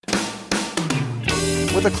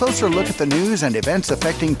with a closer look at the news and events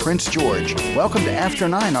affecting Prince George. Welcome to After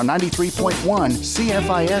 9 on 93.1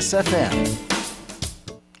 CFIS FM.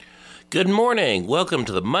 Good morning. Welcome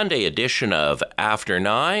to the Monday edition of After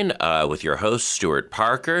 9 with your host, Stuart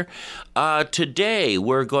Parker. Today,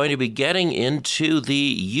 we're going to be getting into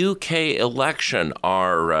the UK election.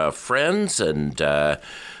 Our friends and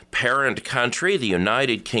parent country, the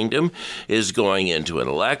United Kingdom, is going into an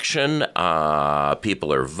election.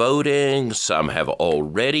 People are voting. Some have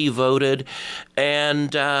already voted.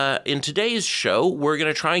 And in today's show, we're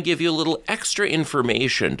going to try and give you a little extra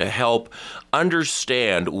information to help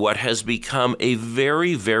understand what has become a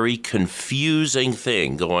very, very confusing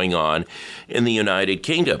thing going on in the United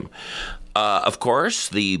Kingdom. Of course,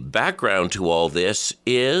 the background to all this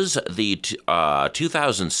is the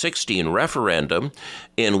 2016 referendum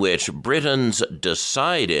in which Britons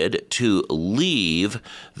decided to leave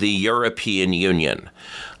the European Union.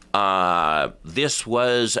 This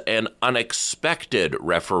was an unexpected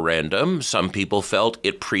referendum. Some people felt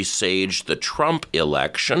it presaged the Trump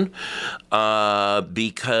election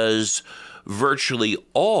because virtually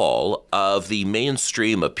all of the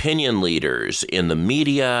mainstream opinion leaders in the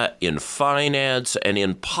media, in finance, and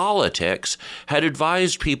in politics had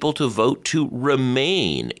advised people to vote to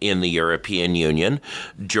remain in the European Union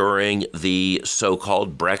during the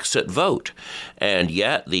so-called Brexit vote. And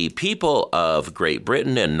yet the people of Great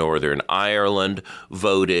Britain and Northern Ireland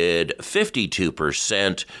voted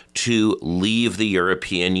 52% to leave the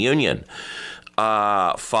European Union.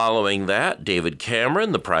 Following that, David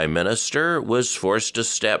Cameron, the Prime Minister, was forced to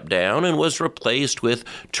step down and was replaced with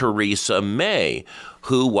Theresa May,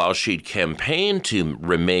 who, while she'd campaigned to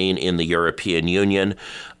remain in the European Union,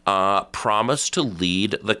 promised to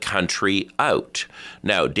lead the country out.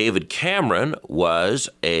 Now, David Cameron was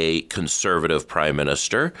a Conservative Prime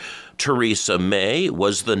Minister. Theresa May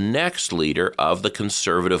was the next leader of the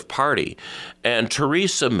Conservative Party. And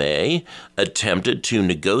Theresa May attempted to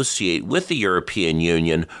negotiate with the European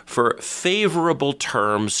Union for favorable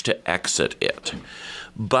terms to exit it.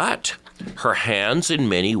 But her hands in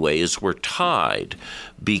many ways were tied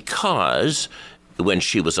because when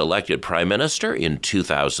she was elected Prime Minister in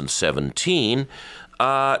 2017,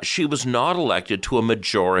 she was not elected to a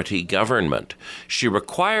majority government. She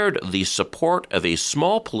required the support of a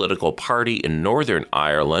small political party in Northern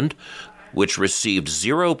Ireland, which received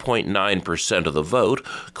 0.9% of the vote,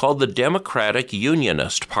 called the Democratic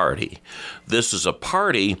Unionist Party. This is a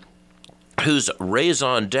party whose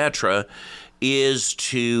raison d'etre is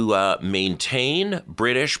to maintain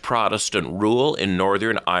British Protestant rule in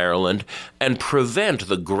Northern Ireland and prevent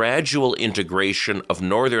the gradual integration of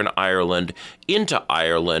Northern Ireland into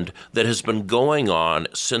Ireland that has been going on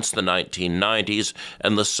since the 1990s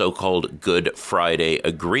and the so-called Good Friday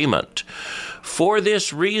Agreement. For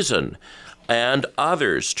this reason, and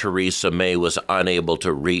others, Theresa May was unable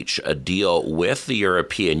to reach a deal with the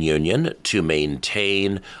European Union to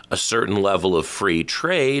maintain a certain level of free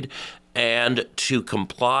trade and to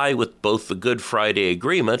comply with both the Good Friday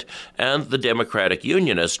Agreement and the Democratic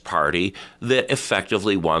Unionist Party that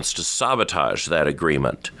effectively wants to sabotage that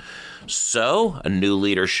agreement. So, a new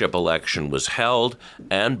leadership election was held,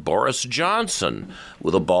 and Boris Johnson,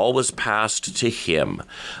 the ball was passed to him.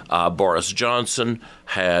 Boris Johnson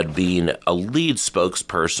had been a lead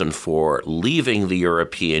spokesperson for leaving the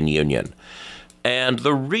European Union. And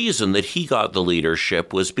the reason that he got the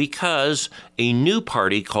leadership was because a new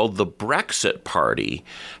party called the Brexit Party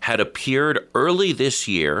had appeared early this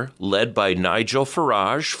year, led by Nigel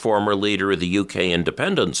Farage, former leader of the UK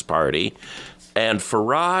Independence Party. And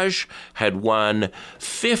Farage had won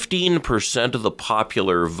 15% of the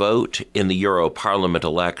popular vote in the Euro Parliament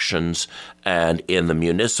elections, and in the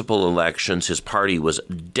municipal elections, his party was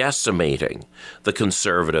decimating the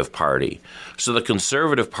Conservative Party. So the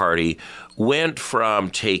Conservative Party went from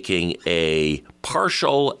taking a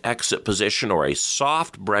partial exit position or a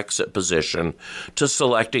soft Brexit position to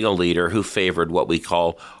selecting a leader who favored what we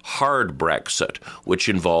call hard Brexit, which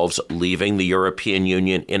involves leaving the European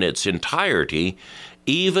Union in its entirety,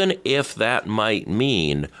 even if that might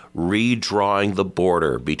mean redrawing the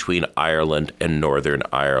border between Ireland and Northern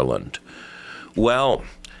Ireland. Well,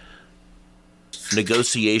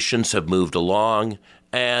 negotiations have moved along,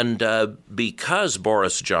 and because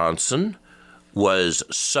Boris Johnson was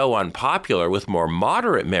so unpopular with more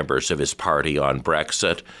moderate members of his party on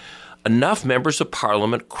Brexit, enough members of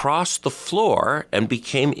Parliament crossed the floor and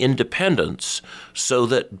became independents so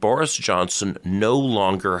that Boris Johnson no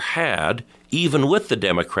longer had, even with the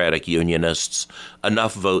Democratic Unionists,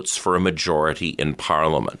 enough votes for a majority in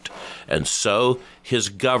Parliament. And so his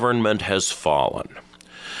government has fallen.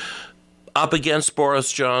 Up against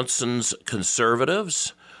Boris Johnson's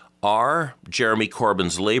Conservatives are Jeremy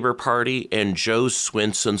Corbyn's Labour Party and Joe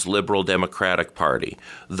Swinson's Liberal Democratic Party.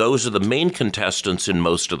 Those are the main contestants in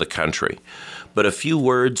most of the country. But a few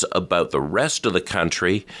words about the rest of the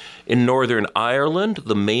country. In Northern Ireland,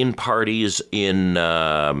 the main parties in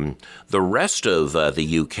the rest of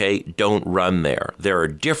the UK don't run there. There are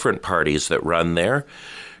different parties that run there.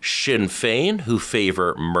 Sinn Féin, who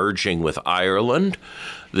favor merging with Ireland.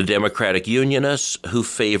 The Democratic Unionists, who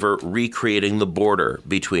favor recreating the border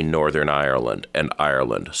between Northern Ireland and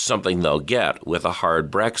Ireland, something they'll get with a hard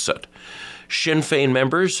Brexit. Sinn Féin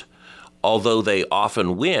members, although they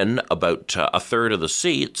often win about a third of the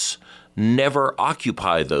seats, never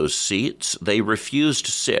occupy those seats. They refuse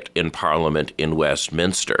to sit in Parliament in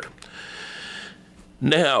Westminster.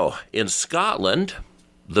 Now, in Scotland,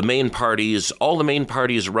 all the main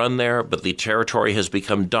parties run there, but the territory has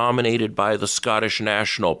become dominated by the Scottish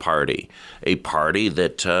National Party, a party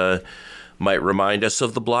that might remind us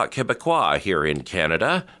of the Bloc Québécois here in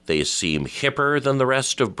Canada. They seem hipper than the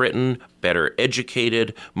rest of Britain, better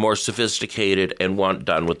educated, more sophisticated, and want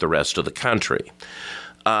done with the rest of the country.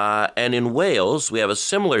 And in Wales, we have a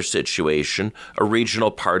similar situation. A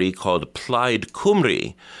regional party called Plaid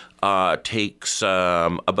Cymru takes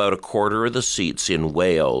about a quarter of the seats in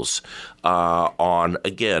Wales on,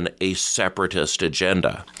 again, a separatist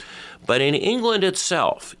agenda. But in England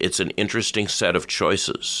itself, it's an interesting set of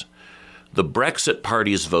choices. The Brexit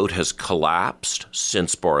Party's vote has collapsed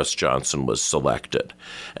since Boris Johnson was selected.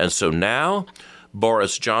 And so now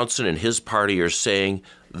Boris Johnson and his party are saying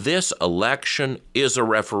this election is a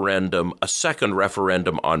referendum, a second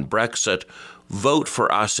referendum on Brexit. Vote for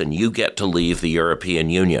us and you get to leave the European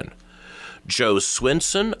Union. Joe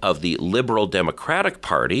Swinson of the Liberal Democratic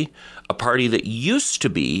Party, a party that used to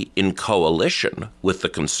be in coalition with the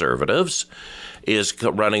Conservatives, is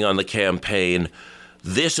running on the campaign,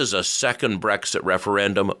 this is a second Brexit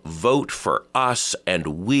referendum. Vote for us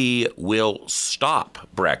and we will stop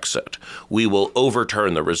Brexit. We will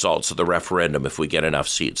overturn the results of the referendum if we get enough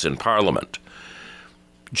seats in Parliament.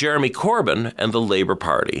 Jeremy Corbyn and the Labour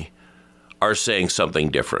Party are saying something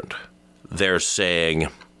different. They're saying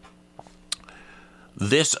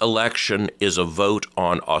this election is a vote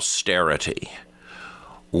on austerity.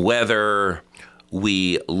 Whether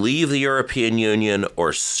we leave the European Union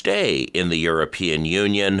or stay in the European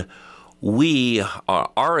Union,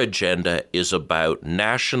 our agenda is about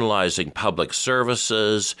nationalizing public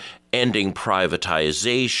services, ending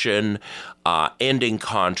privatization, ending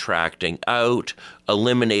contracting out,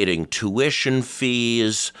 eliminating tuition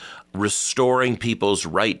fees, restoring people's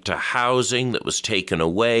right to housing that was taken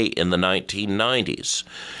away in the 1990s.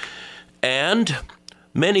 And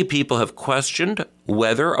many people have questioned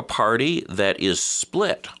whether a party that is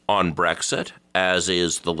split on Brexit, as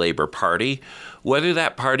is the Labour Party, whether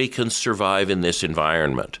that party can survive in this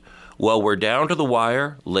environment. Well, we're down to the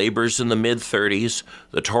wire. Labour's in the mid-30s.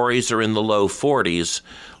 The Tories are in the low 40s.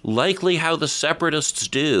 Likely how the separatists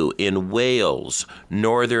do in Wales,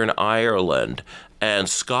 Northern Ireland, and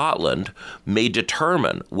Scotland may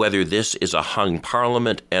determine whether this is a hung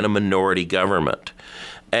parliament and a minority government.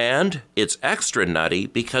 And it's extra nutty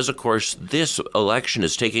because, of course, this election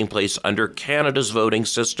is taking place under Canada's voting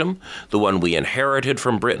system, the one we inherited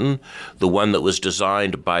from Britain, the one that was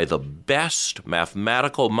designed by the best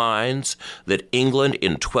mathematical minds that England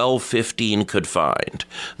in 1215 could find,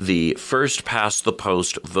 the first past the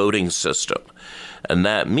post voting system. And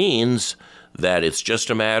that means that it's just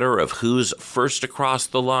a matter of who's first across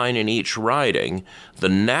the line in each riding. The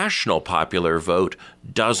national popular vote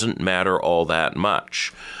doesn't matter all that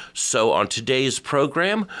much. So on today's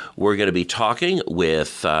program, we're going to be talking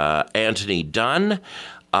with Anthony Dunn.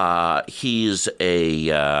 He's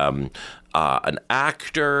an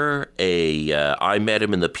actor. I met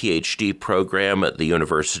him in the PhD program at the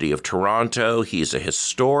University of Toronto. He's a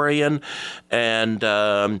historian,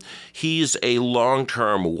 and he's a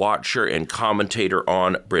long-term watcher and commentator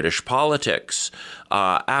on British politics.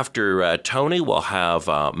 After Tony, we'll have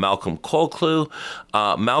Malcolm Colcleugh.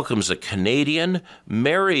 Malcolm's a Canadian,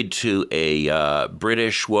 married to a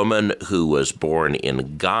British woman who was born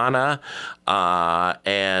in Ghana,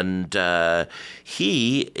 and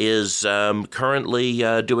he is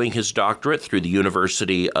currently doing his doctorate through the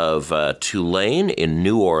University of Tulane in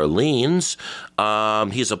New Orleans.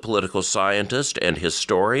 He's a political scientist and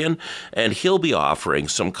historian, and he'll be offering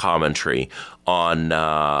some commentary on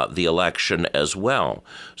the election as well.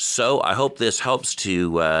 So I hope this helps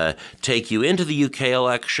to take you into the UK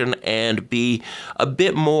election and be a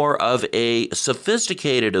bit more of a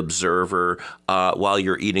sophisticated observer while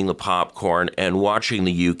you're eating the popcorn and watching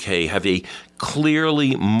the UK have a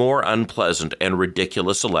clearly more unpleasant and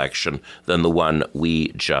ridiculous election than the one we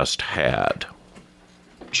just had.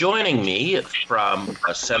 Joining me from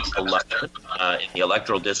central London in the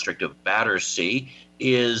electoral district of Battersea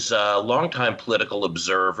is a longtime political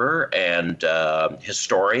observer and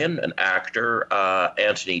historian and actor,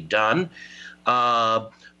 Anthony Dunn.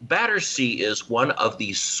 Battersea is one of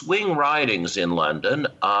the swing ridings in London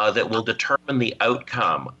that will determine the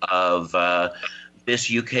outcome of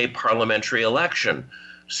this UK parliamentary election.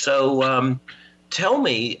 So tell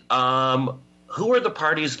me, who are the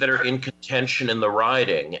parties that are in contention in the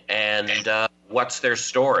riding, and what's their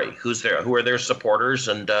story? Who are their supporters,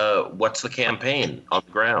 and what's the campaign on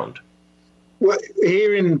the ground? Well,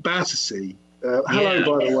 here in Battersea,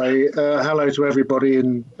 hello, by the way, hello to everybody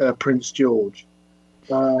in Prince George.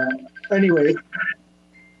 Anyway,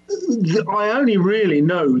 I only really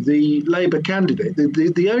know the Labour candidate.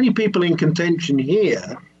 The only people in contention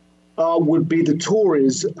here would be the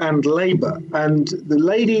Tories and Labour. And the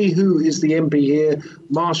lady who is the MP here,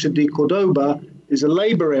 Marcia de Cordoba, is a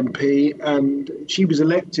Labour MP, and she was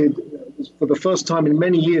elected for the first time in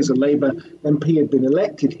many years. A Labour MP had been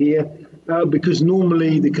elected here because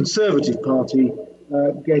normally the Conservative Party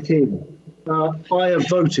get in. I have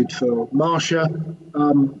voted for Marcia,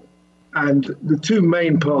 and the two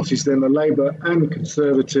main parties then are Labour and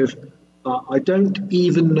Conservative. I don't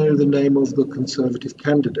even know the name of the Conservative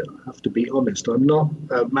candidate, I have to be honest. I'm not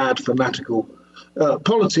a mad fanatical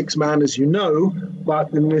politics man, as you know,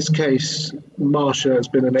 but in this case, Marcia has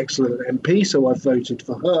been an excellent MP, so I've voted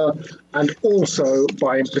for her. And also,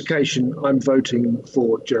 by implication, I'm voting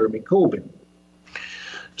for Jeremy Corbyn.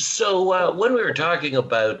 So when we were talking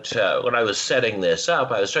about, when I was setting this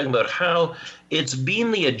up, I was talking about how it's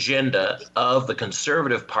been the agenda of the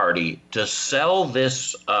Conservative Party to sell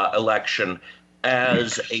this election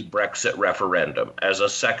as a Brexit referendum, as a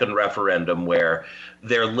second referendum where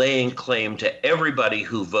they're laying claim to everybody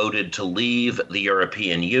who voted to leave the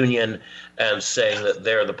European Union and saying that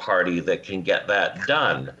they're the party that can get that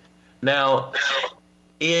done. Now,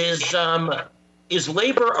 is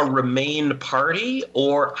Labour a Remain party,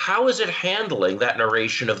 or how is it handling that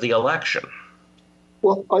narration of the election?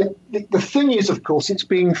 Well, the thing is, of course, it's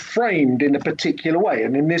being framed in a particular way.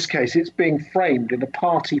 And in this case, it's being framed in a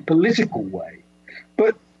party political way.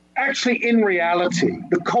 But actually, in reality,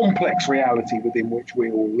 the complex reality within which we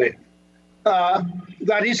all live,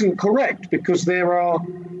 that isn't correct, because there are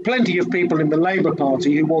plenty of people in the Labour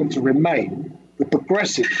Party who want to remain, the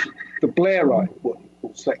progressive, the Blairite, what you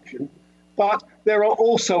call section. But there are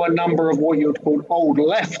also a number of what you would call old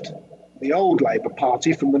left, the old Labour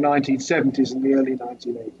Party from the 1970s and the early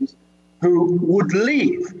 1980s, who would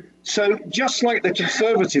leave. So just like the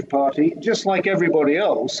Conservative Party, just like everybody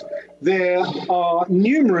else, there are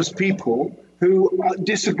numerous people who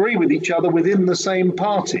disagree with each other within the same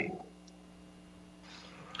party.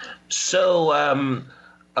 So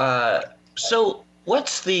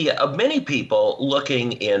what's the many people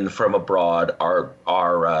looking in from abroad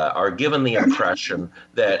are given the impression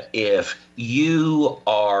that if you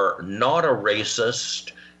are not a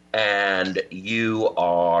racist and you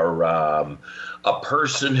are a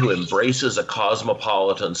person who embraces a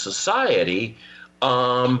cosmopolitan society,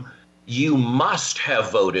 you must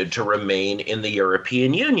have voted to remain in the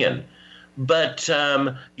European Union. But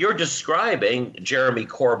you're describing Jeremy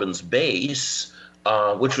Corbyn's base,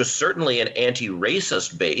 which was certainly an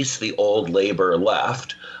anti-racist base, the old Labour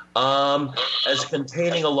left, as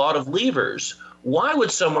containing a lot of leavers. Why would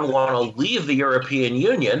someone want to leave the European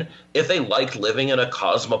Union if they liked living in a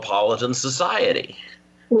cosmopolitan society?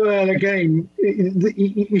 Well, again,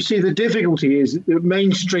 you see, the difficulty is that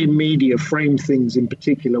mainstream media frame things in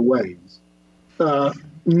particular ways.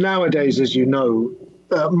 Nowadays, as you know,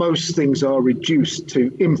 most things are reduced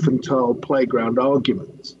to infantile playground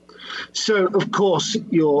arguments. So, of course,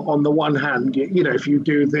 you're on the one hand, you know, if you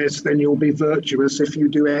do this, then you'll be virtuous. If you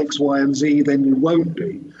do X, Y, and Z, then you won't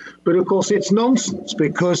be. But, of course, it's nonsense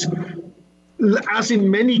because, as in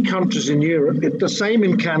many countries in Europe, the same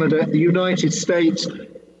in Canada, the United States,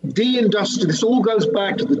 this all goes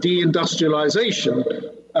back to the deindustrialization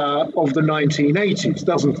of the 1980s,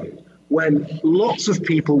 doesn't it? When lots of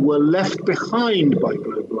people were left behind by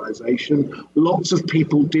globalization, lots of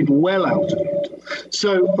people did well out of it.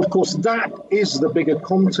 So, of course, that is the bigger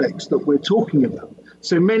context that we're talking about.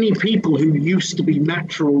 So many people who used to be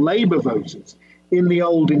natural Labour voters in the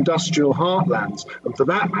old industrial heartlands, and for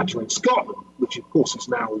that matter in Scotland, which of course is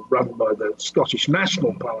now run by the Scottish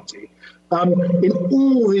National Party, in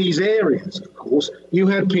all these areas, of course, you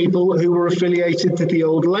had people who were affiliated to the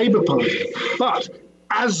old Labour Party. But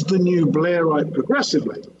as the new Blairite Progressive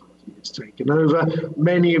Labour Party it's taken over.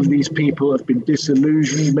 Many of these people have been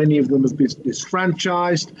disillusioned. Many of them have been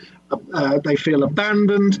disfranchised. They feel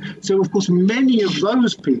abandoned. So, of course, many of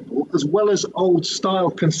those people, as well as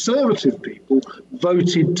old-style conservative people,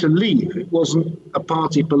 voted to leave. It wasn't a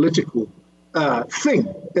party political thing,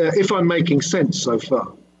 if I'm making sense so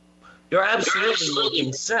far. You're absolutely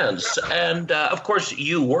making sense. And, of course,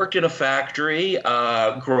 you worked in a factory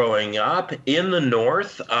growing up in the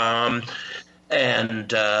North and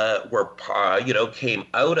came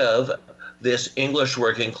out of this English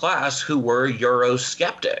working class who were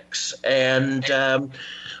Eurosceptics. And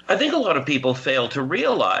I think a lot of people fail to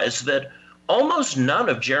realize that almost none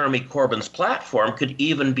of Jeremy Corbyn's platform could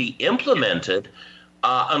even be implemented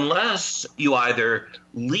unless you either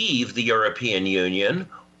leave the European Union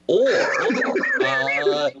or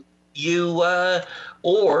you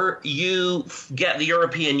get the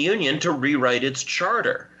European Union to rewrite its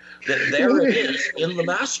charter. There it is in the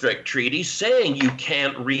Maastricht Treaty saying you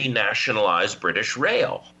can't renationalize British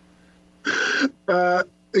Rail.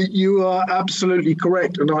 You are absolutely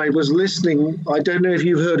correct. And I was listening. I don't know if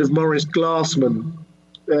you've heard of Maurice Glassman.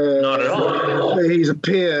 Not at all. He's a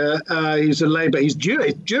peer. He's a Labour. He's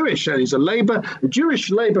Jewish, and he's a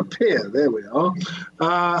Jewish Labour peer. There we are.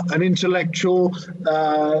 An intellectual,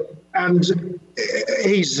 and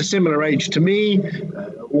he's a similar age to me,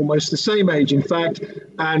 almost the same age, in fact.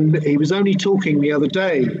 And he was only talking the other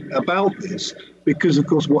day about this because, of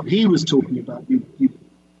course, what he was talking about.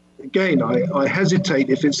 Again, I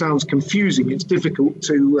hesitate if it sounds confusing. It's difficult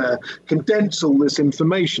to condense all this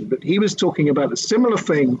information. But he was talking about a similar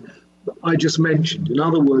thing that I just mentioned. In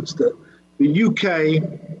other words, that the UK,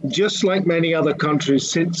 just like many other countries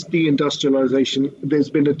since deindustrialization, there's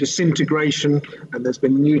been a disintegration and there's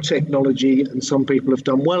been new technology, and some people have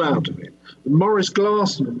done well out of it. But Maurice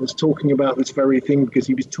Glassman was talking about this very thing because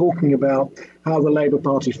he was talking about how the Labour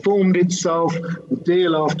Party formed itself, the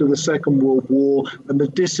deal after the Second World War, and the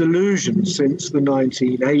disillusion since the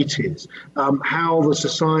 1980s, how the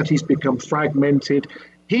society's become fragmented.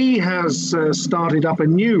 He has started up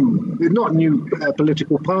not new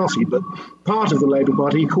political party, but part of the Labour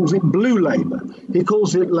Party. He calls it Blue Labour. He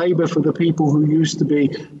calls it Labour for the people who used to be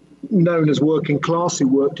known as working class, who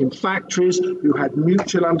worked in factories, who had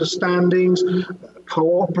mutual understandings,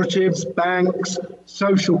 cooperatives, banks,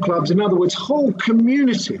 social clubs. In other words, whole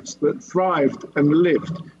communities that thrived and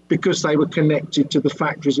lived because they were connected to the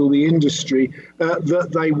factories or the industry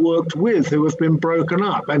that they worked with, who have been broken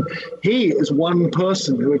up. And he is one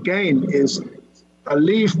person who, again, is a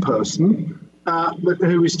Leave person, but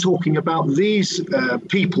who is talking about these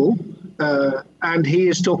people, and he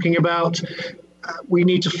is talking about we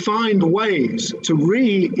need to find ways to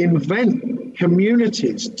reinvent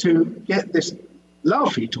communities to get this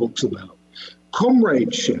love he talks about,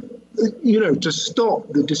 comradeship, to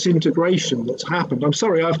stop the disintegration that's happened. I'm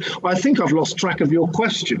sorry, I think I've lost track of your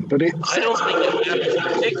question, but I don't think it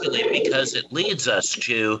happens particularly because it leads us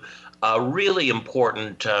to a really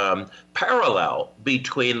important parallel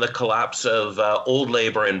between the collapse of old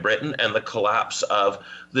Labour in Britain and the collapse of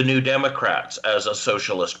the New Democrats as a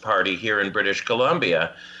socialist party here in British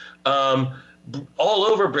Columbia. All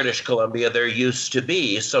over British Columbia, there used to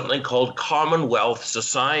be something called Commonwealth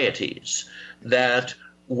societies that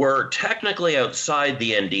were technically outside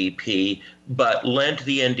the NDP, but lent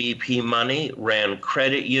the NDP money, ran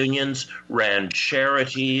credit unions, ran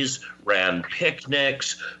charities, ran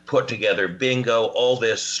picnics, put together bingo, all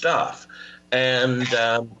this stuff. And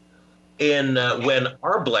when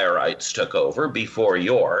our Blairites took over before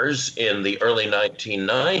yours in the early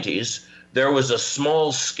 1990s, there was a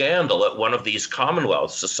small scandal at one of these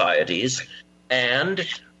Commonwealth societies, and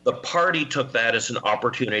the party took that as an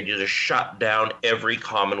opportunity to shut down every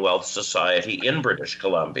Commonwealth society in British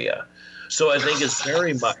Columbia. So I think it's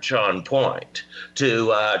very much on point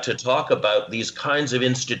to talk about these kinds of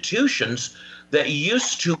institutions that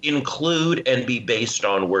used to include and be based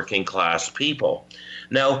on working class people.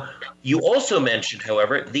 Now, you also mentioned,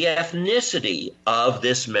 however, the ethnicity of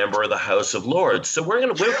this member of the House of Lords. So we're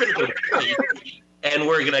going to go to break, and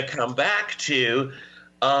we're going to come back to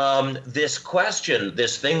this question,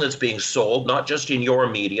 this thing that's being sold, not just in your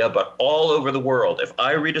media, but all over the world. If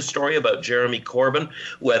I read a story about Jeremy Corbyn,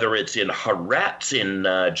 whether it's in Haaretz in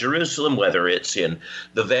Jerusalem, whether it's in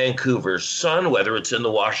the Vancouver Sun, whether it's in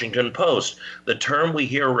the Washington Post, the term we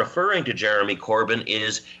hear referring to Jeremy Corbyn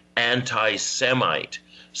is anti-Semite.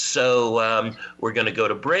 So we're going to go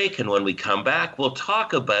to break, and when we come back, we'll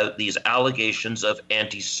talk about these allegations of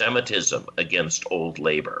anti-Semitism against old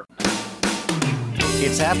Labour.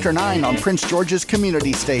 It's After 9 on Prince George's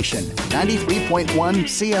Community Station, 93.1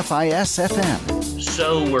 CFIS FM.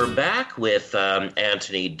 So we're back with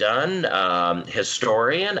Anthony Dunn,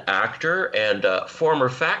 historian, actor, and former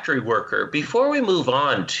factory worker. Before we move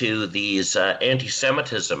on to these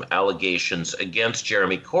anti-Semitism allegations against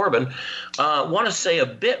Jeremy Corbyn, I want to say a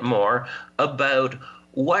bit more about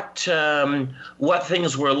what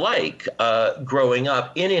things were like growing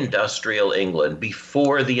up in industrial England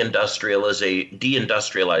before the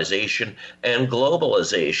deindustrialization and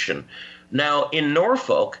globalization. Now, in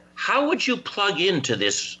Norfolk, how would you plug into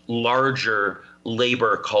this larger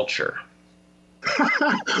labor culture?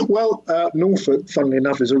 Well, Norfolk, funnily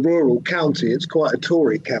enough, is a rural county. It's quite a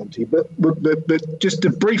Tory county. But just to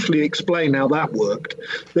briefly explain how that worked,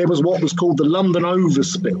 there was what was called the London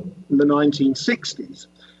overspill in the 1960s,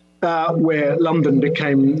 where London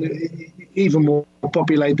became even more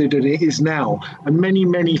populated than it is now. And many,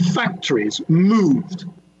 many factories moved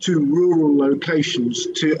to rural locations,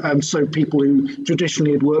 and so people who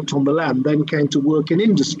traditionally had worked on the land then came to work in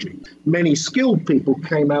industry. Many skilled people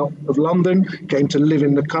came out of London, came to live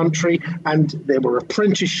in the country, and there were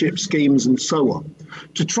apprenticeship schemes and so on.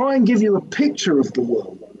 To try and give you a picture of the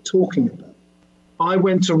world I'm talking about, I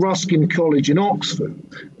went to Ruskin College in Oxford,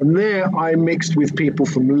 and there I mixed with people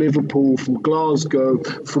from Liverpool, from Glasgow,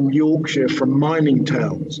 from Yorkshire, from mining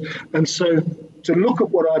towns. And so to look at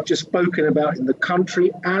what I've just spoken about in the country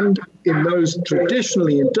and in those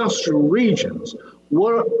traditionally industrial regions,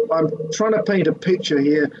 what I'm trying to paint a picture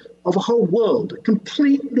here of a whole world,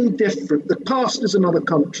 completely different. The past is another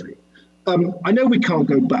country. I know we can't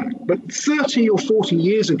go back, but 30 or 40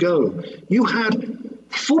 years ago, you had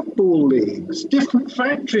football leagues. Different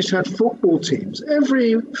factories had football teams.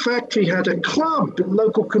 Every factory had a club, a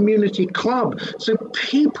local community club. So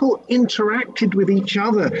people interacted with each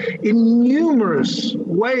other in numerous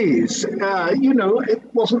ways. It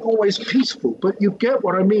wasn't always peaceful, but you get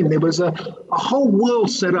what I mean. There was a whole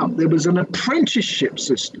world set up. There was an apprenticeship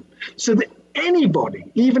system so that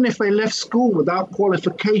anybody, even if they left school without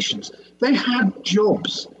qualifications, they had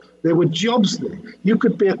jobs. There were jobs there. You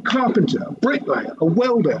could be a carpenter, a bricklayer, a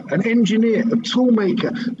welder, an engineer, a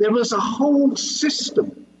toolmaker. There was a whole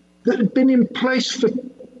system that had been in place for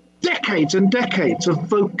decades and decades of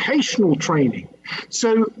vocational training.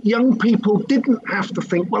 So young people didn't have to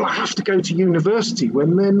think, well, I have to go to university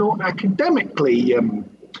when they're not academically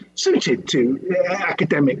suited to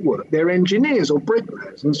academic work. They're engineers or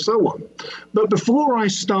bricklayers and so on. But before I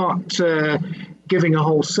start giving a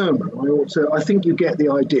whole sermon, I think you get the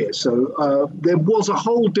idea. So there was a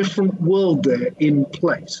whole different world there in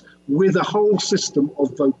place with a whole system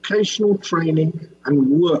of vocational training and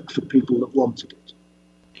work for people that wanted it.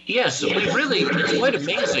 Yes, it's quite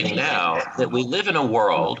amazing now that we live in a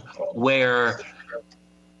world where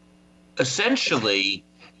essentially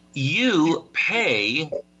you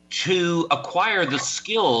pay to acquire the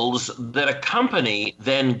skills that a company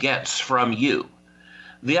then gets from you.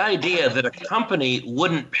 The idea that a company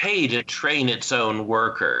wouldn't pay to train its own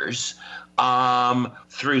workers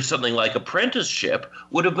through something like apprenticeship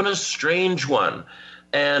would have been a strange one.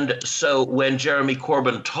 And so when Jeremy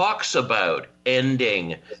Corbyn talks about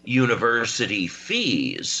ending university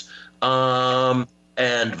fees and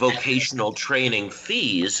vocational training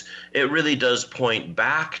fees, it really does point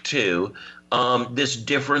back to this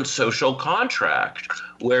different social contract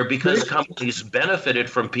where because companies benefited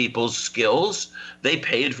from people's skills, they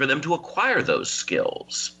paid for them to acquire those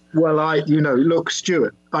skills. Well, look,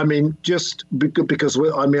 Stuart, I mean, just because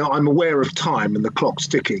I'm aware of time and the clock's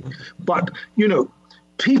ticking, but,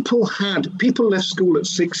 people left school at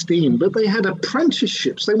 16, but they had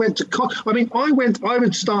apprenticeships. They went to college. I mean, I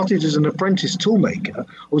had started as an apprentice toolmaker.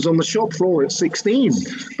 I was on the shop floor at 16,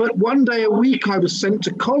 but one day a week I was sent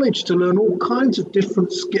to college to learn all kinds of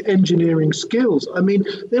different engineering skills. I mean,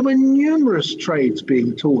 there were numerous trades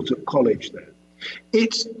being taught at college there.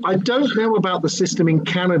 I don't know about the system in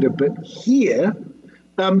Canada, but here,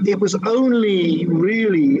 it was only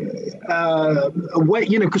really a way,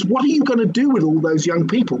 because what are you going to do with all those young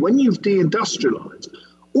people when you've deindustrialized?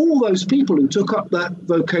 All those people who took up that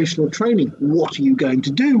vocational training, what are you going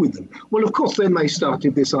to do with them? Well, of course, then they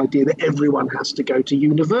started this idea that everyone has to go to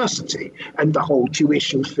university and the whole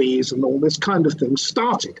tuition fees and all this kind of thing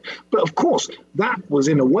started. But of course, that was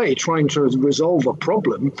in a way trying to resolve a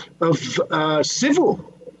problem of civil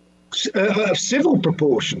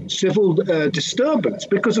proportions, civil disturbance,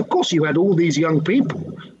 because of course you had all these young people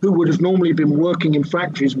who would have normally been working in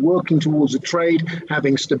factories, working towards a trade,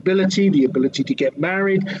 having stability, the ability to get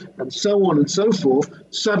married, and so on and so forth.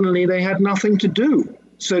 Suddenly they had nothing to do.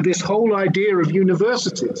 So this whole idea of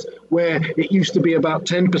universities, where it used to be about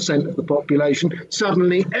 10% of the population,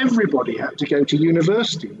 suddenly everybody had to go to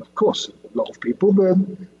university. And of course, a lot of people,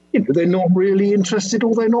 they're not really interested,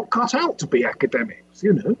 or they're not cut out to be academics,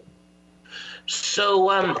 So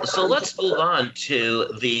let's move on to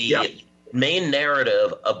the main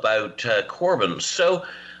narrative about Corbyn. So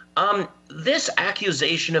this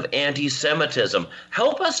accusation of anti-Semitism,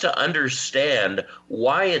 help us to understand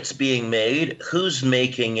why it's being made, who's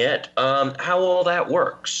making it, how all that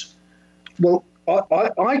works. Well,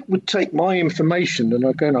 I would take my information, and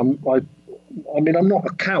again, I'm not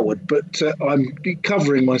a coward, but I'm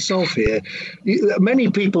covering myself here. Many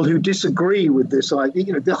people who disagree with this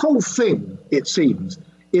idea, the whole thing, it seems,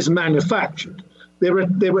 is manufactured.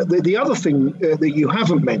 The other thing that you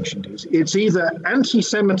haven't mentioned is it's either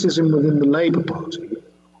anti-Semitism within the Labour Party,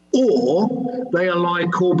 or they ally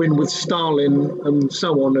Corbyn with Stalin and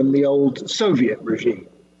so on and the old Soviet regime.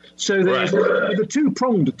 So there's the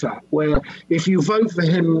two-pronged attack, where if you vote for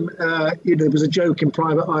him, there was a joke in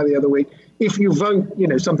Private Eye the other week, if you vote,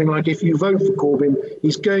 something like if you vote for Corbyn,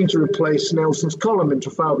 he's going to replace Nelson's column in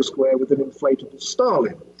Trafalgar Square with an inflatable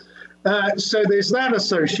Stalin. So there's that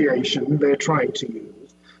association they're trying to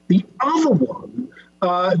use. The other one,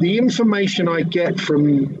 the information I get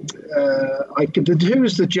from, who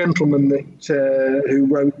is the gentleman that who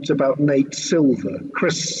wrote about Nate Silver?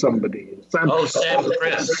 Chris somebody. Sam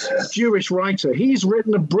Chris. Jewish writer. He's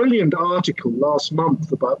written a brilliant article last month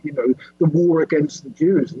about, the war against the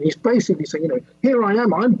Jews. And he's basically saying, here I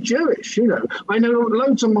am, I'm Jewish, I know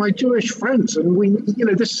loads of my Jewish friends, and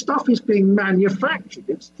this stuff is being manufactured.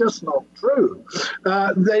 It's just not true.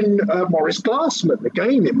 Then Morris Glassman,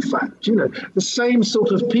 again, in fact, the same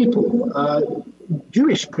sort of people,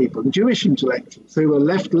 Jewish people, Jewish intellectuals who are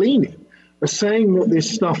left-leaning, are saying that this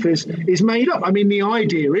stuff is made up. I mean, the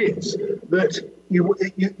idea is that you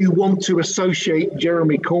want to associate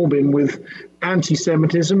Jeremy Corbyn with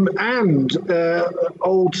anti-Semitism and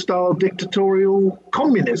old-style dictatorial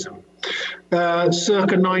communism,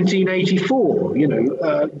 circa 1984.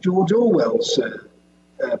 George Orwell's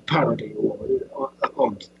parody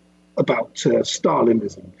about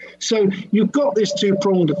Stalinism. So you've got this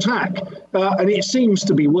two-pronged attack, and it seems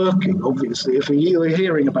to be working, obviously. If you're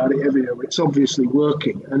hearing about it everywhere, it's obviously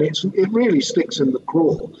working, and it really sticks in the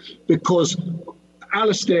craw, because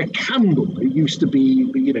Alastair Campbell, who used to be,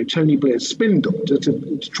 Tony Blair's spin doctor,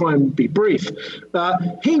 to try and be brief,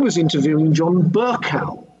 he was interviewing John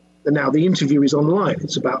Bercow. And now the interview is online.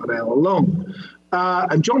 It's about an hour long.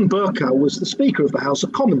 And John Bercow was the Speaker of the House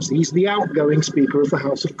of Commons. He's the outgoing Speaker of the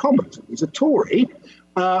House of Commons. He's a Tory,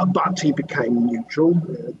 but he became neutral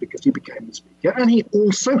because he became the Speaker. And he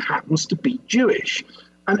also happens to be Jewish.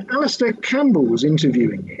 And Alastair Campbell was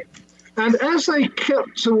interviewing him. And as they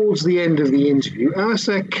kept towards the end of the interview,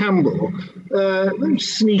 Alastair Campbell, very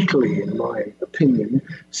sneakily, in my opinion,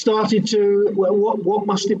 started to, well, what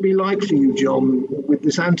must it be like for you, John, with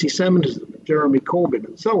this anti-Semitism, Jeremy Corbyn,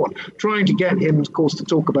 and so on, trying to get him, of course, to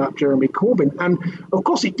talk about Jeremy Corbyn. And, of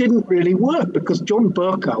course, it didn't really work, because John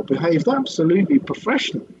Bercow behaved absolutely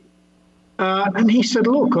professionally. And he said,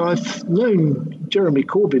 look, I've known Jeremy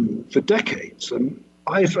Corbyn for decades, and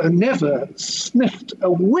I've never sniffed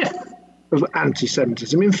a whiff of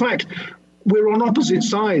anti-Semitism. In fact, we're on opposite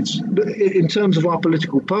sides in terms of our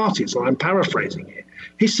political parties. I'm paraphrasing it.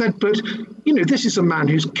 He said, but, this is a man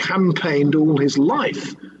who's campaigned all his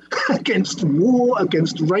life against war,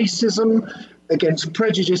 against racism, against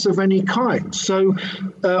prejudice of any kind. So,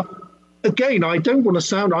 again, I don't want to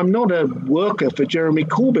sound, I'm not a worker for Jeremy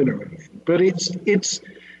Corbyn or anything, but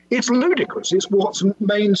it's ludicrous. It's what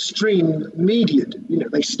mainstream media do.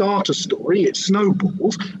 They start a story, it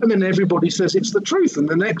snowballs, and then everybody says it's the truth. And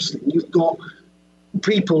the next thing, you've got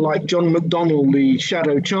people like John McDonnell, the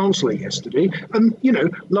Shadow Chancellor yesterday, and,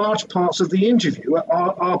 large parts of the interview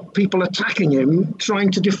are people attacking him,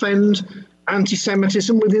 trying to defend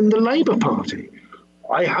anti-Semitism within the Labour Party.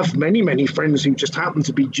 I have many, many friends who just happen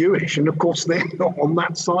to be Jewish, and of course they're not on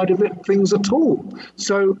that side of things at all.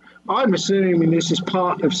 So I'm assuming this is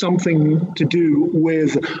part of something to do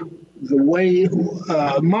with the way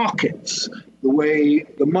markets, the way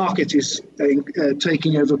the market is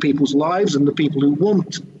taking over people's lives, and the people who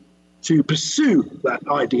want to pursue that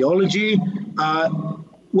ideology.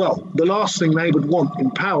 Well, the last thing they would want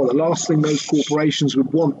in power, the last thing those corporations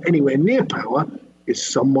would want anywhere near power, is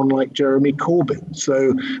someone like Jeremy Corbyn.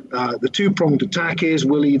 So the two-pronged attack is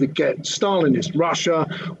we'll either get Stalinist Russia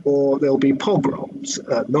or there'll be pogroms,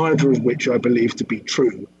 neither of which I believe to be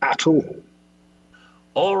true at all.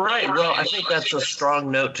 All right. Well, I think that's a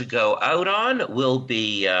strong note to go out on. We'll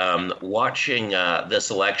be watching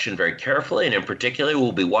this election very carefully, and in particular,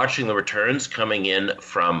 we'll be watching the returns coming in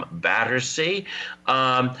from Battersea.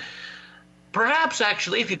 Um, Perhaps,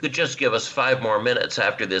 actually, if you could just give us 5 more minutes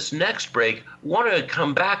after this next break, want to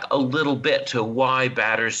come back a little bit to why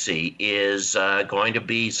Battersea is going to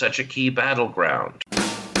be such a key battleground.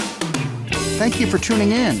 Thank you for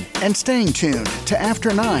tuning in and staying tuned to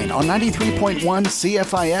After 9 on 93.1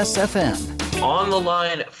 CFIS FM. On the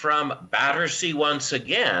line from Battersea once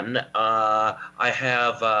again, I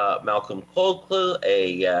have Malcolm Colcleugh,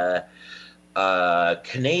 a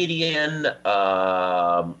Canadian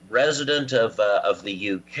resident of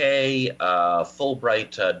the UK,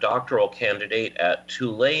 Fulbright doctoral candidate at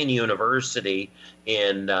Tulane University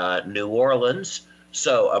in New Orleans.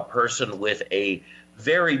 So a person with a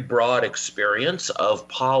very broad experience of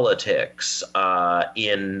politics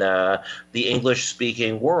in the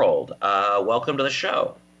English-speaking world. Welcome to the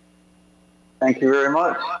show. Thank you very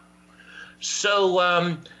much.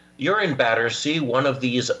 So you're in Battersea, one of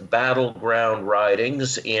these battleground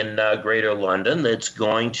ridings in Greater London that's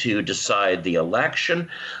going to decide the election.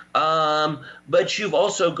 But you've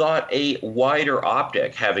also got a wider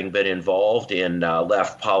optic, having been involved in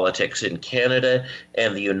left politics in Canada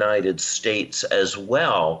and the United States as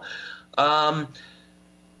well.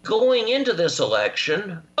 Going into this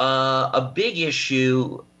election, a big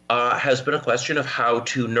issue has been a question of how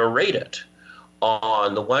to narrate it.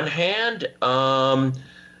 On the one hand,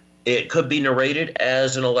 it could be narrated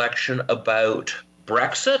as an election about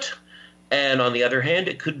Brexit. And on the other hand,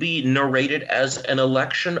 it could be narrated as an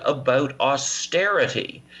election about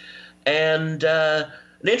austerity. And an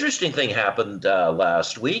interesting thing happened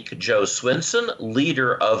last week. Jo Swinson,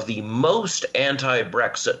 leader of the most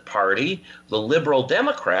anti-Brexit party, the Liberal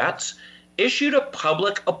Democrats, issued a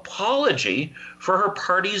public apology for her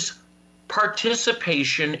party's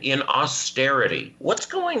participation in austerity. What's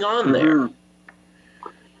going on there? Mm-hmm.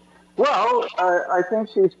 Well, I think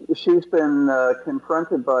she's been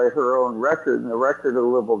confronted by her own record, and the record of the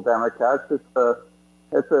Liberal Democrats. It's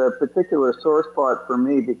a particular sore spot for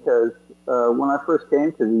me because when I first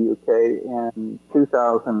came to the UK in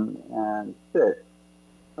 2006,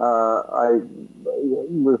 I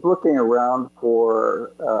was looking around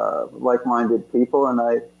for like-minded people, and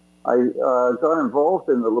I got involved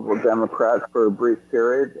in the Liberal Democrats for a brief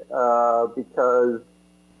period because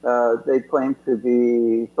they claimed to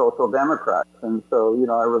be social democrats. And so,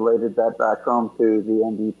 I related that back home to the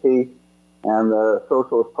NDP and the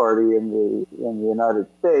Socialist Party in the United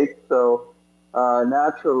States. So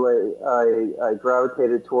naturally, I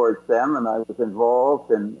gravitated towards them, and I was involved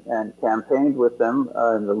and campaigned with them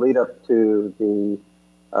in the lead up to the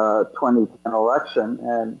 2010 election.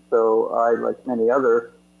 And so I, like many other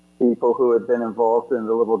people who had been involved in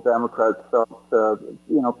the Liberal Democrats, felt,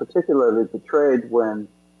 particularly betrayed when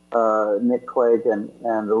Nick Clegg and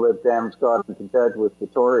the Lib Dems got into bed with the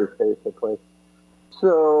Tories, basically.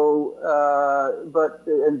 So,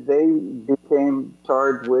 and they became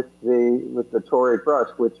charged with the Tory brush,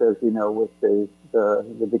 which, as you know, was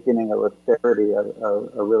the beginning of austerity,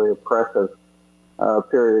 a really oppressive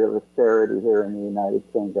period of austerity here in the United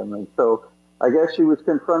Kingdom. And so, I guess she was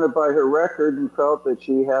confronted by her record and felt that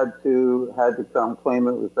she had to come clean.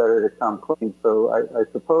 It was better to come clean. So I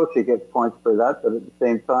suppose she gets points for that. But at the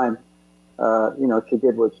same time, she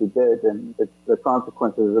did what she did, and the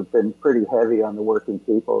consequences have been pretty heavy on the working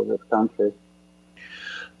people of this country.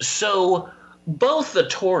 So both the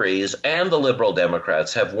Tories and the Liberal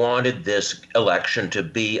Democrats have wanted this election to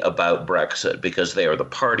be about Brexit because they are the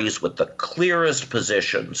parties with the clearest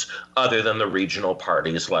positions other than the regional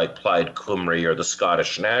parties like Plaid Cymru or the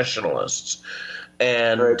Scottish Nationalists.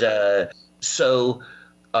 And right. So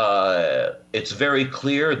it's very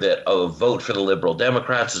clear that a vote for the Liberal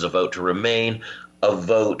Democrats is a vote to remain. A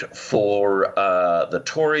vote for the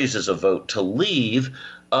Tories is a vote to leave,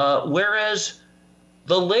 whereas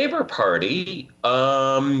the Labour Party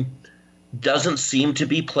doesn't seem to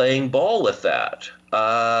be playing ball with that.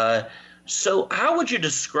 So how would you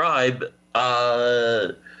describe...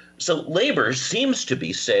 so Labour seems to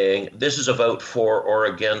be saying this is a vote for or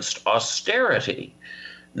against austerity.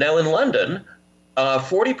 Now in London,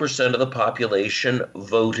 40% of the population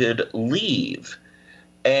voted leave.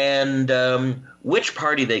 And which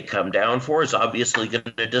party they come down for is obviously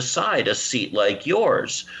going to decide a seat like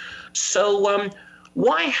yours. So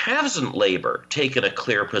why hasn't Labour taken a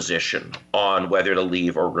clear position on whether to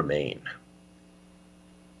leave or remain?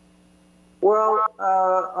 Well,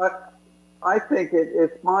 I think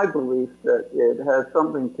it's my belief that it has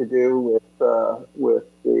something to do with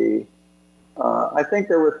the I think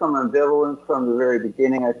there was some ambivalence from the very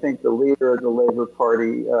beginning. I think the leader of the Labour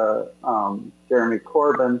Party, Jeremy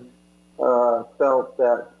Corbyn, felt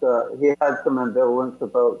that he had some ambivalence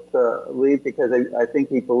about Leave because I think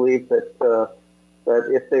he believed that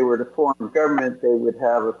that if they were to form government, they would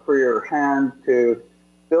have a freer hand to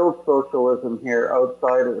build socialism here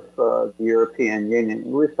outside of the European Union.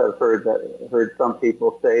 At least I've heard some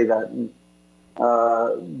people say that.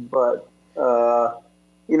 But there are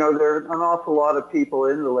an awful lot of people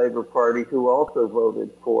in the Labour Party who also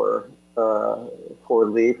voted for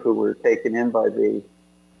Leave, who were taken in by the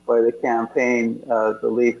campaign, the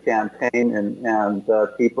Leave campaign, and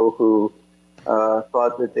people who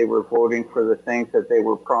thought that they were voting for the things that they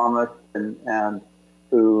were promised, and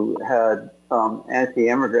who had some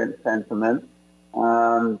anti-immigrant sentiment,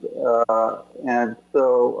 and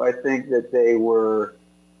so I think that they were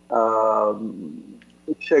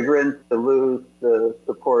chagrined to lose the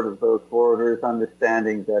support of those voters,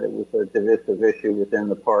 understanding that it was a divisive issue within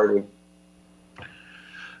the party.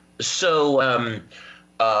 So,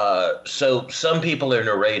 so some people are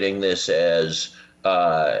narrating this as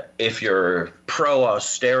if you're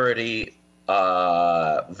pro-austerity,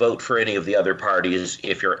 vote for any of the other parties.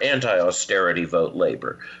 If you're anti-austerity, vote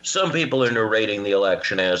Labour. Some people are narrating the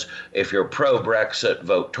election as if you're pro-Brexit,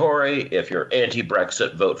 vote Tory. If you're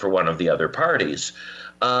anti-Brexit, vote for one of the other parties.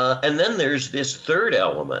 And then there's this third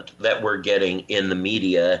element that we're getting in the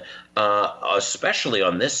media, especially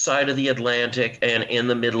on this side of the Atlantic and in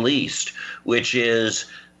the Middle East, which is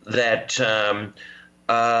that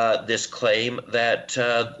this claim that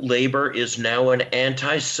Labour is now an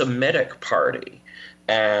anti-Semitic party,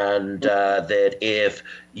 and that if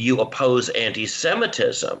you oppose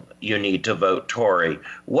anti-Semitism, you need to vote Tory.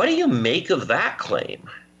 What do you make of that claim?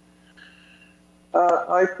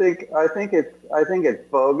 I think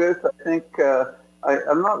it's bogus. I think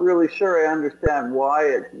I'm not really sure I understand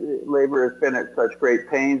why Labour has been at such great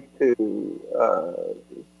pains to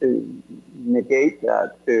negate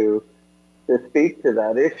that, to speak to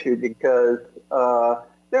that issue, because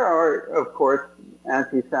there are, of course,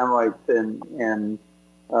 anti-Semites in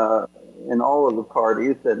all of the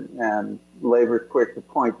parties, and Labour's quick to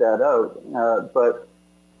point that out. But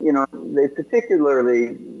they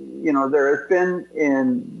particularly, there has been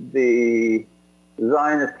in the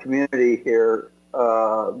Zionist community here,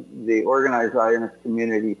 the organized Zionist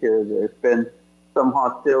community here, there's been some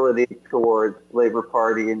hostility towards Labour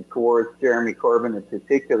Party and towards Jeremy Corbyn in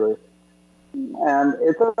particular. And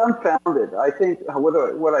it's unfounded. I think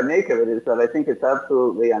what I make of it is that I think it's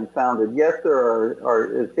absolutely unfounded. Yes, there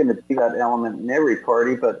is going to be that element in every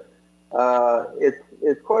party, but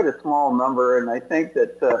it's quite a small number. And I think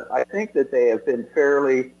that they have been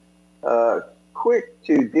fairly quick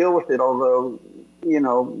to deal with it. Although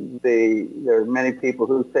there are many people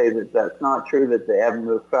who say that that's not true, that they haven't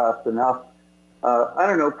moved fast enough. I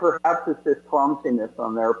don't know. Perhaps it's just clumsiness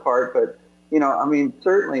on their part, but.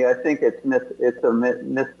 Certainly I think it's a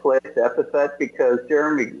misplaced epithet, because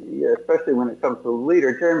Jeremy, especially when it comes to the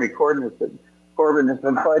leader, Jeremy Corbyn has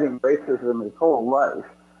been fighting racism his whole life.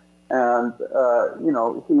 And,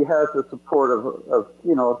 he has the support of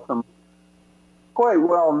some quite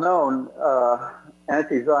well-known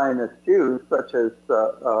anti-Zionist Jews, such as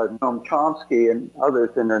Noam Chomsky and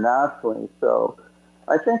others internationally. So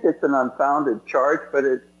I think it's an unfounded charge, but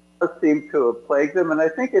it does seem to have plagued them, and I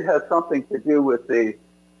think it has something to do with the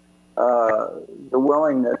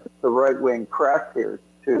willingness of the right-wing press here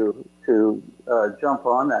to jump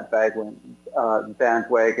on that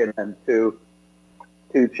bandwagon and to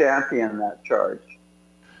champion that charge.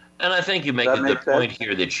 And I think you make a good point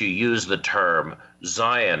here that you use the term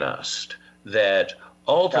Zionist, that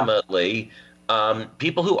ultimately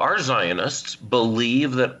people who are Zionists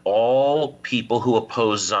believe that all people who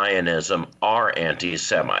oppose Zionism are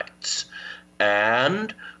anti-Semites.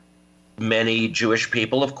 And many Jewish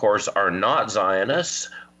people, of course, are not Zionists,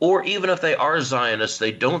 or even if they are Zionists,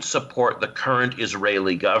 they don't support the current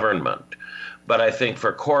Israeli government. But I think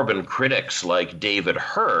for Corbyn critics like David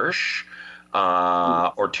Hirsch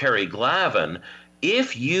or Terry Glavin,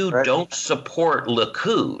 if you don't support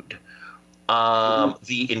Likud,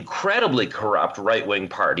 the incredibly corrupt right-wing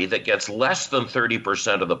party that gets less than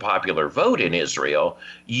 30% of the popular vote in Israel,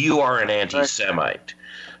 you are an anti-Semite.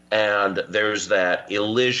 And there's that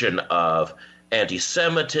elision of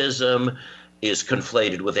anti-Semitism is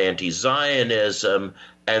conflated with anti-Zionism,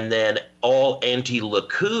 and then all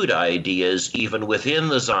anti-Likud ideas, even within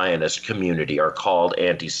the Zionist community, are called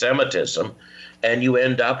anti-Semitism, and you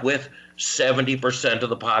end up with 70% of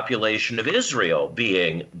the population of Israel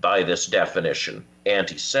being, by this definition,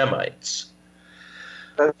 anti-Semites.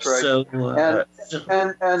 That's right. So,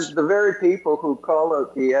 and the very people who call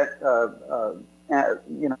out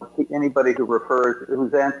anybody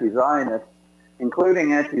who's anti-Zionist,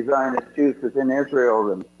 including anti-Zionist Jews within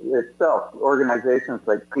Israel itself, organizations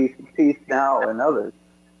like Peace Now and others.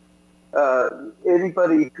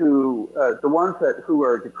 Anybody who, the ones who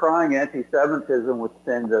are decrying anti-Semitism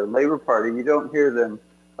within the Labour Party, you don't hear them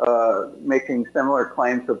making similar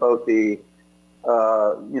claims about the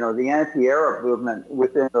anti-Arab movement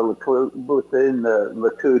within the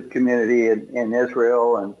Likud community in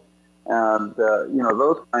Israel and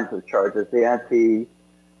those kinds of charges. The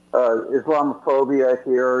anti-Islamophobia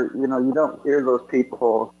here, you don't hear those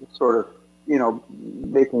people sort of,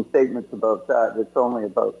 making statements about that. It's only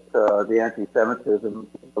about the anti-Semitism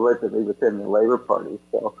allegedly within the Labour Party.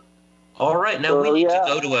 So. All right, now we need to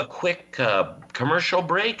go to a quick commercial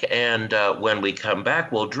break, and when we come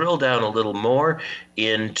back, we'll drill down a little more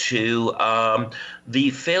into the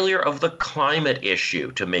failure of the climate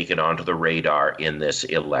issue to make it onto the radar in this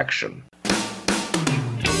election.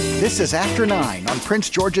 This is After 9 on Prince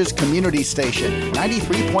George's Community Station,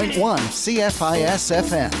 93.1 CFIS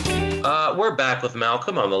FM. We're back with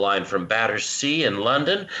Malcolm on the line from Battersea in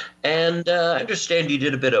London, and I understand you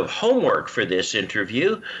did a bit of homework for this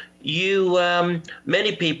interview.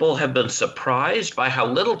 Many people have been surprised by how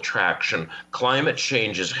little traction climate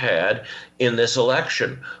change has had in this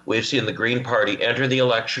election. We've seen the Green Party enter the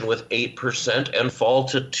election with 8% and fall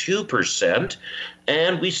to 2%.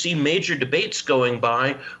 And we see major debates going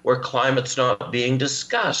by where climate's not being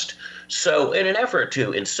discussed. So in an effort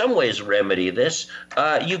to, in some ways, remedy this,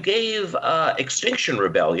 you gave Extinction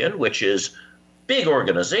Rebellion, which is a big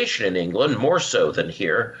organization in England, more so than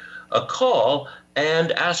here, a call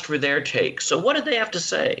and asked for their take. So what did they have to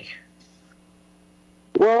say?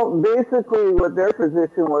 Well, basically what their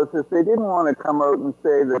position was is they didn't want to come out and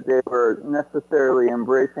say that they were necessarily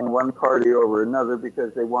embracing one party over another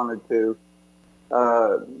because they wanted to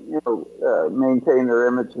maintain their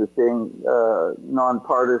image as being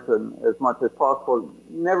nonpartisan as much as possible.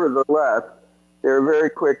 Nevertheless, they're very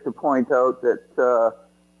quick to point out that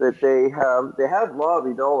they have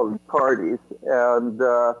lobbied all of the parties, and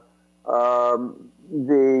the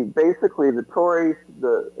Tories,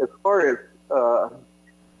 as far as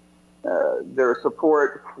their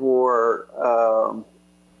support for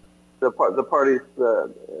the party's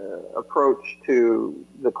approach to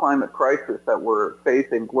the climate crisis that we're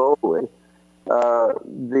facing globally,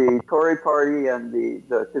 the Tory party and the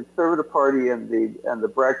Conservative Party and the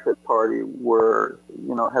Brexit Party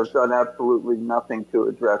have done absolutely nothing to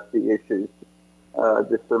address the issues,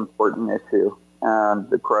 this important issue and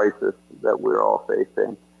the crisis that we're all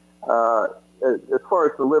facing. As far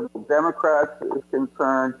as the Liberal Democrats is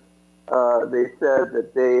concerned, they said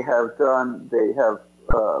that they have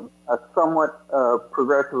a somewhat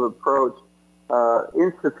progressive approach,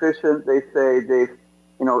 insufficient. They say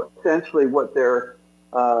essentially what they're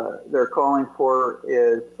calling for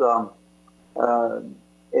is the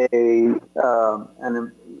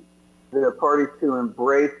parties to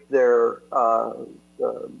embrace their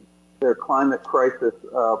climate crisis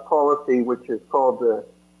policy, which is called the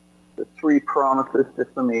Three Promises. Just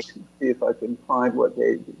let me see if I can find what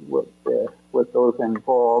those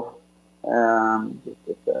involve. Just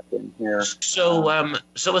a second here.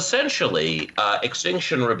 So essentially,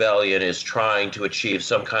 Extinction Rebellion is trying to achieve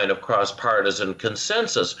some kind of cross-partisan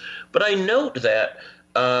consensus. But I note that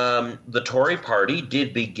the Tory party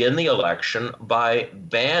did begin the election by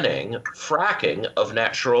banning fracking of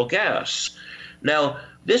natural gas. Now,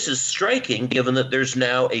 this is striking given that there's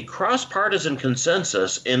now a cross-partisan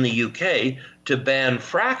consensus in the UK to ban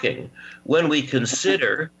fracking when we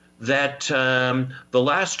consider that the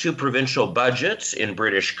last two provincial budgets in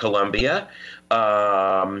British Columbia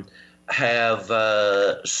have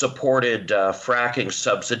supported fracking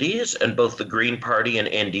subsidies, and both the Green Party and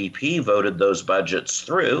NDP voted those budgets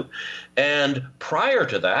through. And prior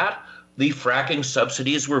to that, the fracking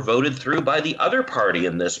subsidies were voted through by the other party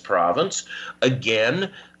in this province,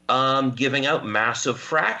 again giving out massive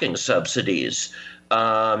fracking subsidies.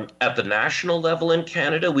 At the national level in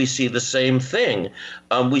Canada, we see the same thing.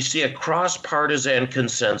 We see a cross-partisan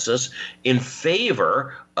consensus in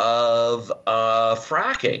favor of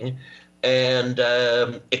fracking and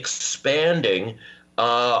expanding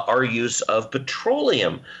our use of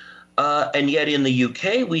petroleum. And yet in the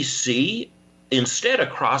UK, we see instead a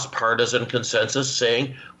cross-partisan consensus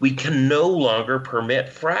saying we can no longer permit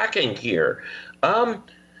fracking here.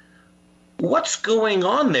 What's going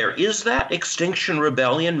on there? Is that Extinction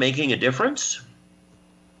Rebellion making a difference?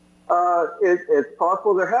 It's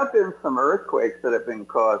possible. There have been some earthquakes that have been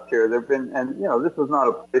caused here. There've been, and this is not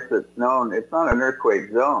a place that's known. It's not an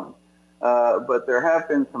earthquake zone, but there have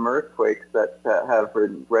been some earthquakes that have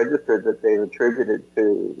been registered that they've attributed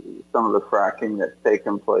to some of the fracking that's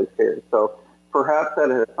taken place here. So perhaps that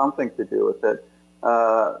has something to do with it.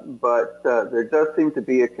 But there does seem to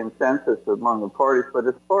be a consensus among the parties. But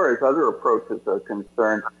as far as other approaches are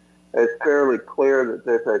concerned, it's fairly clear that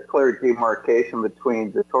there's a clear demarcation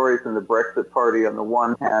between the Tories and the Brexit Party on the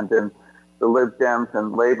one hand and the Lib Dems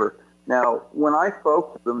and Labour. Now, when I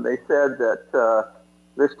spoke to them, they said that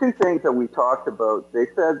there's two things that we talked about. They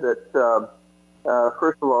said that,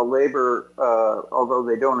 first of all, Labour, although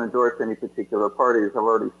they don't endorse any particular party, as I've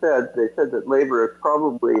already said, they said that Labour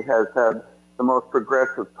probably has had the most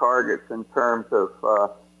progressive targets in terms of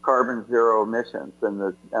carbon zero emissions and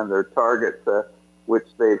their targets, which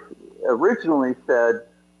they've originally said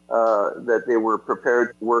that they were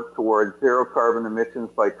prepared to work towards zero carbon emissions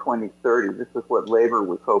by 2030. This is what Labour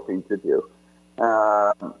was hoping to do.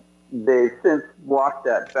 They've since walked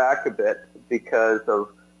that back a bit because of,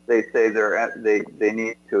 they say they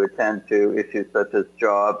need to attend to issues such as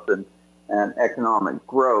jobs and economic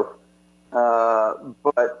growth.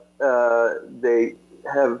 But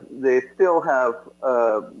they still have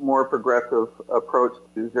a more progressive approach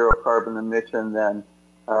to zero carbon emission than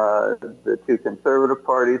the two conservative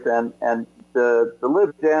parties, and the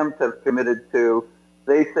Lib Dems have committed to.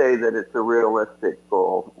 They say that it's a realistic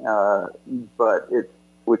goal,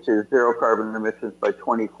 which is zero carbon emissions by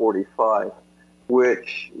 2045.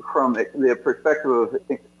 Which, from the perspective of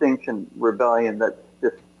Extinction Rebellion, that's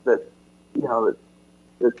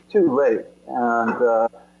too late. And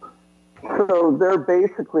so they're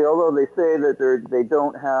basically, although they say that they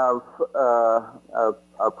don't have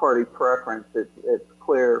a party preference, it's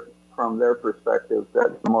clear from their perspective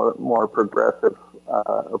that more progressive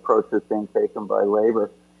approach is being taken by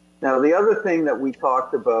Labour. Now, the other thing that we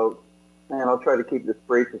talked about, and I'll try to keep this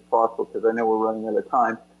brief as possible because I know we're running out of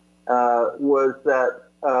time, was that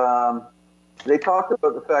they talked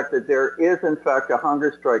about the fact that there is, in fact, a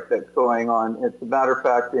hunger strike that's going on. It's a matter of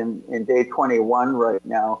fact in day 21 right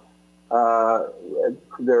now.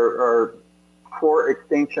 There are 4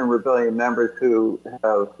 Extinction Rebellion members who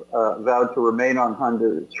have vowed to remain on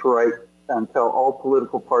hunger strike until all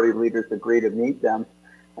political party leaders agree to meet them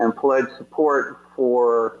and pledge support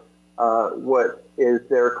for what is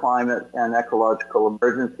their climate and ecological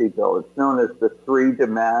emergency bill. It's known as the 3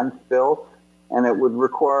 Demands Bill, and it would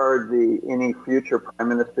require any future prime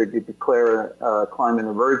minister to declare a climate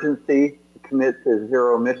emergency, to commit to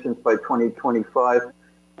zero emissions by 2025,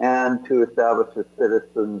 and to establish a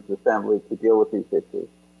citizens' assembly to deal with these issues.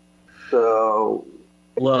 So,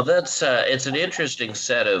 well, that's it's an interesting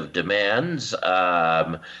set of demands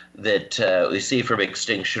that we see from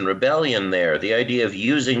Extinction Rebellion there. The idea of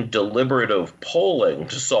using deliberative polling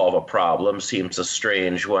to solve a problem seems a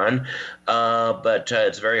strange one, but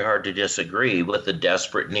it's very hard to disagree with the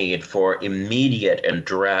desperate need for immediate and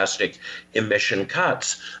drastic emission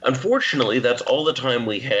cuts. Unfortunately, that's all the time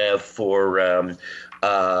we have for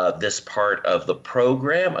this part of the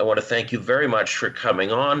program. I want to thank you very much for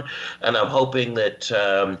coming on, and I'm hoping that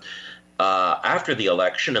after the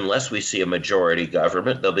election, unless we see a majority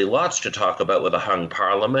government, there'll be lots to talk about with a hung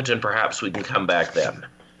parliament, and perhaps we can come back then.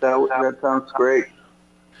 That sounds great.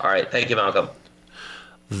 All right. Thank you, Malcolm.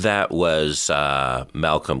 That was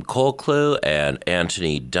Malcolm Colcleugh and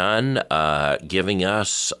Anthony Dunn giving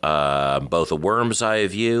us both a worm's eye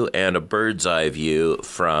view and a bird's eye view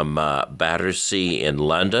from Battersea in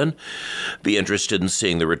London. Be interested in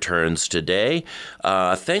seeing the returns today.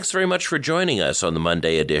 Thanks very much for joining us on the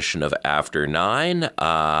Monday edition of After 9.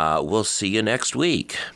 We'll see you next week.